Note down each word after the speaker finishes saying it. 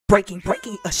Breaking,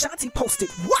 Ashanti posted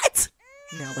what?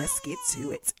 Now let's get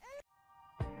to it.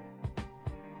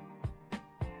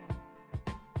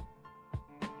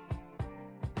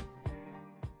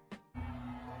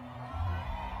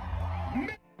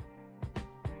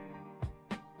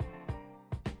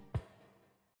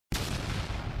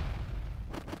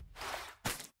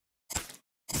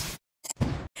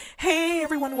 Hey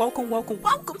everyone, welcome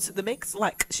to the mix.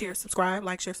 Like, share, subscribe,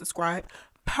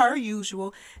 per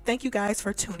usual. Thank you guys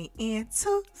for tuning in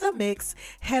to the mix.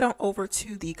 Head on over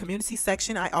to the community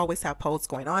section. I always have polls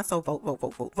going on, so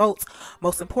vote.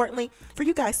 Most importantly, for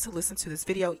you guys to listen to this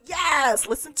video, yes,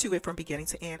 listen to it from beginning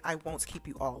to end. I won't keep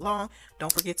you all long.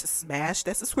 Don't forget to smash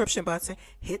that subscription button,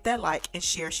 hit that like, and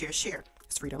share.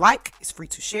 It's free to like, it's free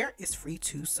to share, it's free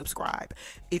to subscribe.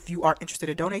 If you are interested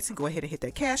in donating, go ahead and hit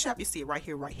that Cash App. You see it right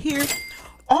here.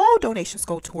 All donations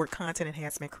go toward content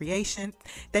enhancement creation.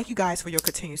 Thank you guys for your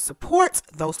continued support,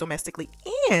 those domestically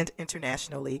and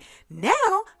internationally.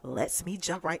 Now, let's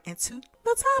jump right into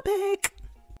the topic.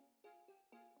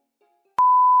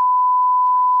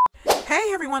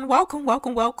 Hey everyone,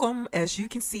 welcome. As you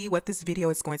can see what this video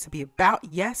is going to be about,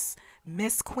 yes,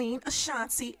 Miss Queen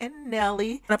Ashanti and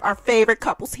Nelly, one of our favorite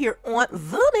couples here on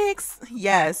the mix.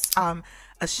 Yes,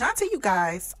 Ashanti, you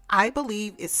guys, I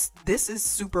believe this is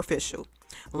superficial.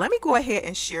 Let me go ahead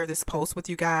and share this post with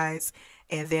you guys,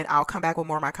 and then I'll come back with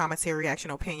more of my commentary, reaction,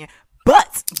 opinion.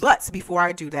 But before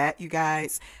I do that, you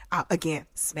guys, again,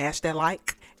 smash that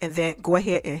like, and then go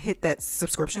ahead and hit that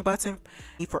subscription button.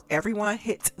 For everyone,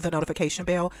 hit the notification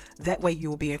bell. That way you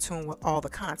will be in tune with all the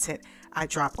content I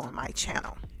drop on my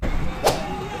channel.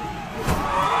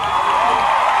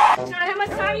 How much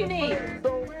time you need?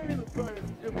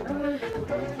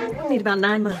 I need about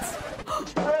 9 months.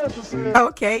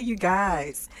 Okay, you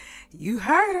guys, you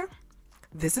heard her.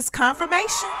 This is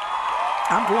confirmation.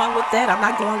 I'm going with that. I'm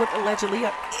not going with allegedly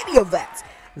or any of that.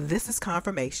 This is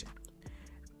confirmation.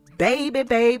 Baby.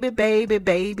 You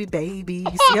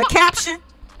see her caption?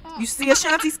 You see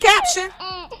Ashanti's caption?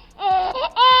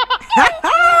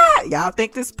 Y'all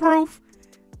think this proof?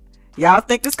 Y'all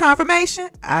think this confirmation?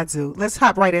 I do. Let's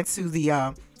hop right into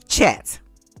the chat.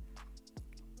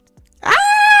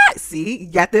 See,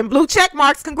 you got them blue check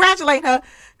marks. Congratulate her.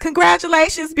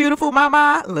 Congratulations, beautiful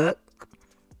mama. Look.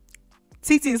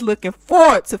 TT is looking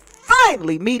forward to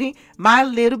finally meeting my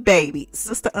little baby,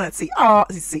 sister auntie. Oh,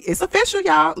 you see, it's official,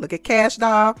 y'all. Look at Cash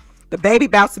Doll. The baby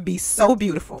about to be so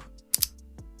beautiful.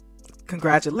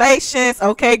 Congratulations.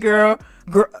 Okay, girl.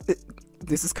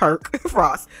 This is Kirk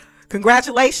Frost.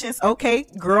 Congratulations. Okay,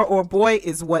 girl or boy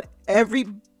is what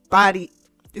everybody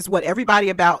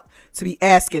about to be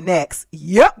asking next.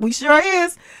 Yep, we sure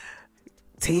is.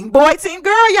 Team boy, team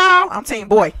girl, y'all. I'm team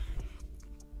boy.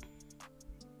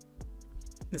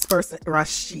 This person,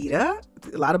 Rashida,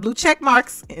 a lot of blue check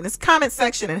marks in this comment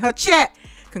section in her chat.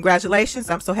 Congratulations.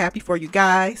 I'm so happy for you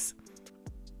guys.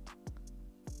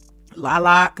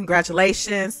 Lala,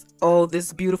 congratulations. Oh,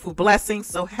 this beautiful blessing.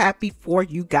 So happy for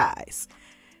you guys.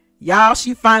 Y'all,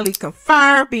 she finally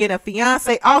confirmed being a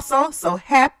fiance also. So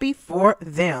happy for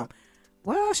them.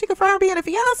 Well, she confirmed being a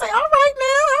fiance. All right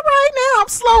now. I'm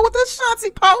slow with the Ashanti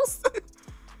post.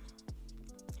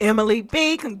 Emily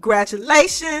B,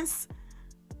 congratulations.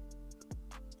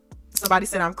 Somebody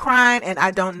said I'm crying and I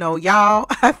don't know y'all.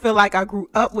 I feel like I grew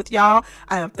up with y'all.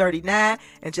 I am 39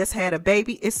 and just had a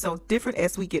baby. It's so different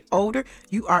as we get older.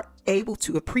 You are able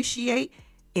to appreciate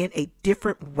in a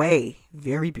different way.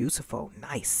 Very beautiful.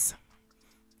 Nice.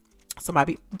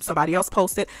 Somebody else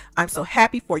posted, I'm so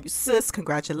happy for you, sis.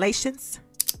 Congratulations.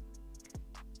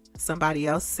 Somebody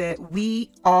else said, we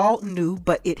all knew,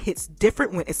 but it hits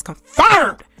different when it's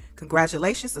confirmed.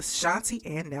 Congratulations, Ashanti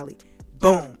and Nelly.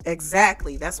 Boom.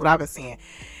 Exactly. That's what I've been saying.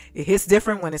 It hits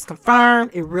different when it's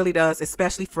confirmed. It really does,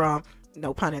 especially from,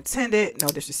 no pun intended, no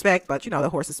disrespect, but you know, the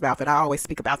horse's mouth. And I always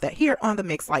speak about that here on the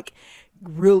mix, like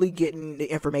really getting the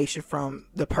information from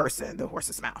the person, the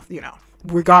horse's mouth, you know,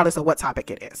 regardless of what topic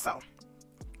it is. So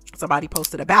somebody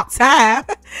posted about time.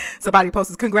 Somebody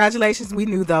posted congratulations. We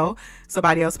knew though.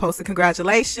 Somebody else posted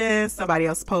congratulations. Somebody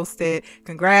else posted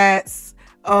congrats.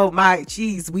 Oh my,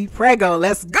 geez, we prego.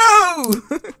 Let's go.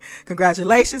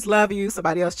 Congratulations. Love you.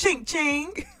 Somebody else. Ching,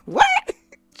 ching. What?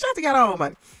 Trying to get on,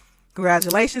 man.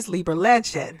 Congratulations, Libra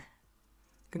legend.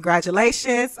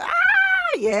 Congratulations.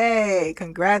 Yay.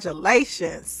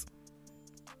 Congratulations.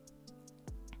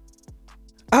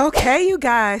 Okay, you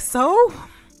guys. So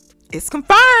it's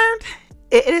confirmed.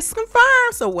 It is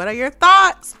confirmed. So what are your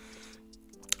thoughts?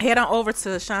 Head on over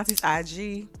to Ashanti's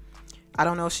IG. I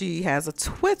don't know if she has a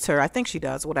Twitter. I think she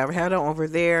does. Whatever. Head on over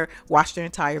there. Watch the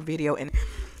entire video. And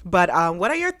But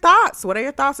what are your thoughts? What are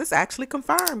your thoughts? It's actually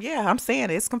confirmed. Yeah, I'm saying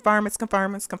it. It's confirmed. It's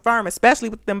confirmed. It's confirmed. Especially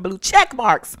with them blue check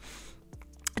marks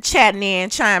chatting in,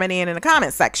 chiming in the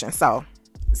comment section. So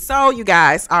you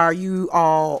guys, are you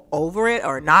all over it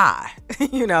or not?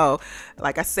 You know,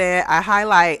 like I said, I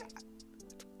highlight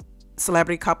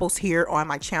celebrity couples here on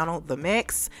my channel, The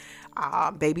Mix.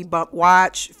 Baby bump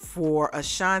watch for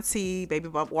Ashanti, baby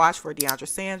bump watch for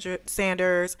DeAndre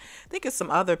Sanders. I think it's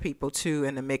some other people too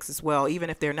in the mix as well.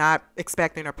 Even if they're not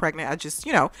expecting or pregnant, I just,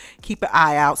 you know, keep an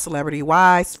eye out celebrity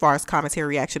wise as far as commentary,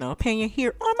 reaction, and opinion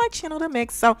here on my channel, The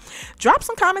Mix. So drop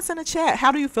some comments in the chat.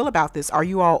 How do you feel about this? Are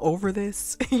you all over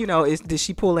this? You know, did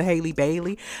she pull a Haley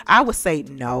Bailey? I would say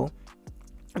no,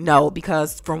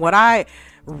 because from what I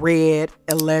read,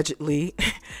 allegedly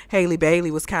Haley Bailey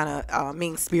was kind of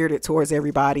mean-spirited towards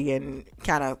everybody and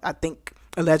kind of, I think,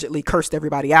 allegedly cursed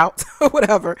everybody out or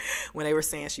whatever when they were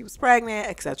saying she was pregnant,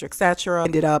 etc., etc.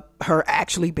 Ended up her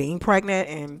actually being pregnant,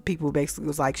 and people basically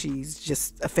was like she's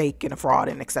just a fake and a fraud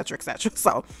and etc., etc.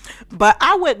 So, but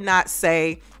I would not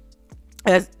say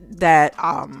that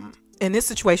in this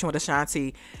situation with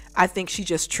Ashanti, I think she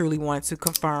just truly wanted to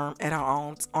confirm at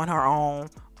her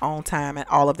own time and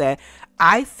all of that.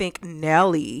 I think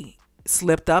Nelly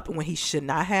slipped up when he should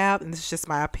not have, and this is just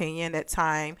my opinion, that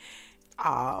time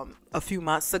a few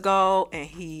months ago, and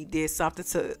he did something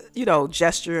to, you know,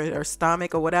 gesture her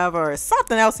stomach or whatever, or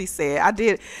something else he said. I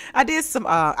did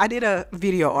a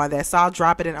video on that, so I'll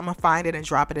drop it in. I'm gonna find it and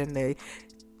drop it in the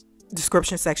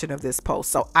description section of this post.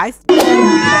 So it's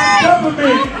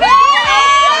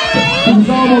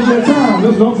almost that time.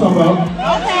 That's what I'm talking about.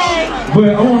 Okay. But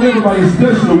I want everybody,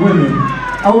 especially the women,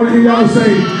 I want to hear y'all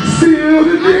say, seal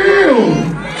the deal.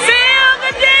 Seal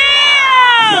the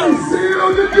deal! Say, seal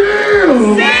the deal.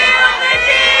 Seal the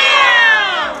deal!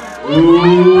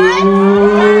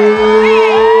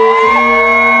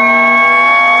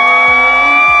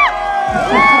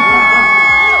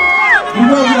 We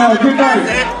love y'all. Good night.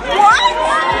 What?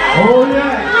 Oh,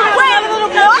 yeah. Wait a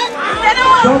little boy.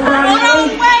 Somebody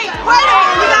else. Wait.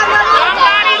 We got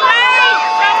somebody wait.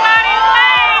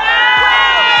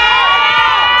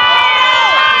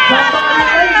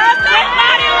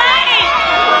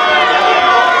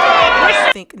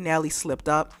 I think Nelly slipped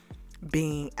up,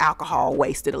 being alcohol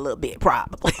wasted a little bit,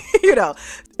 probably. You know,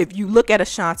 if you look at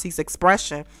Ashanti's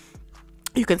expression,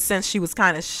 you can sense she was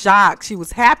kind of shocked. She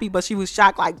was happy, but she was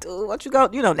shocked, like, dude, what you go,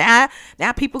 you know, now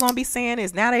people gonna be saying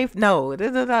this, now they know,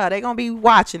 they gonna be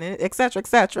watching it, etc.,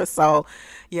 etc. So,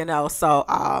 you know,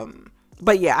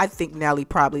 but yeah, I think Nelly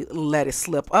probably let it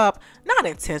slip up, not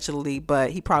intentionally, but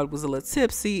he probably was a little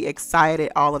tipsy,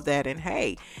 excited, all of that. And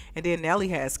hey, and then Nelly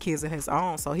has kids of his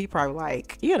own, so he probably,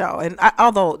 like, you know, and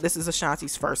although this is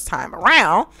Ashanti's first time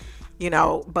around, you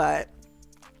know, but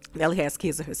Nelly has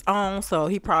kids of his own, so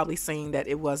he probably seen that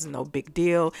it wasn't no big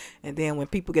deal. And then when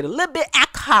people get a little bit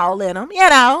alcohol in them, you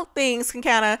know, things can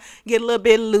kind of get a little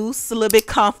bit loose, a little bit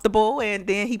comfortable. And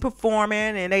then he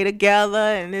performing and they together,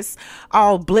 and it's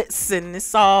all blitz, and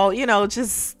it's all, you know,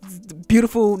 just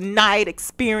beautiful night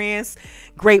experience,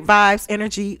 great vibes,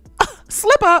 energy.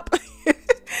 Slip up.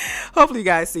 Hopefully you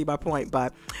guys see my point,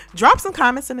 but drop some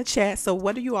comments in the chat. So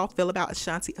what do you all feel about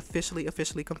Ashanti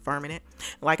officially confirming it?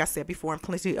 Like I said before in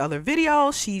plenty of other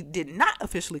videos, she did not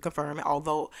officially confirm it,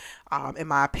 although in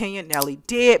my opinion Nelly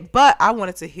did. But I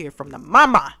wanted to hear from the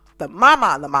mama.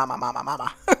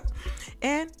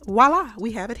 And voila,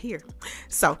 we have it here.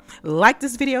 So like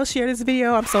this video, share this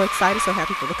video. I'm so excited, so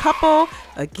happy for the couple.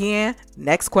 Again,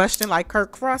 next question, like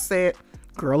Kirk Frost said,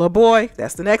 girl or boy?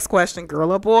 That's the next question.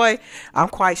 Girl or boy? I'm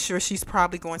quite sure she's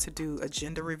probably going to do a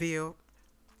gender reveal,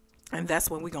 and that's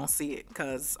when we're gonna see it,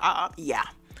 because yeah,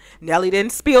 Nelly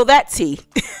didn't spill that tea.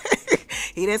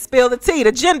 He didn't spill the tea,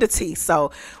 the gender tea.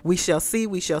 So we shall see.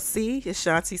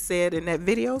 Ashanti said in that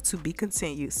video, to be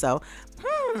continued. So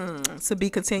to be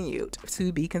continued.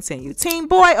 Team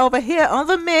boy over here on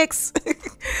The Mix.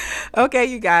 Okay,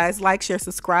 you guys, like, share,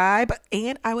 subscribe,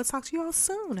 and I will talk to you all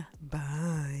soon.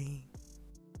 Bye.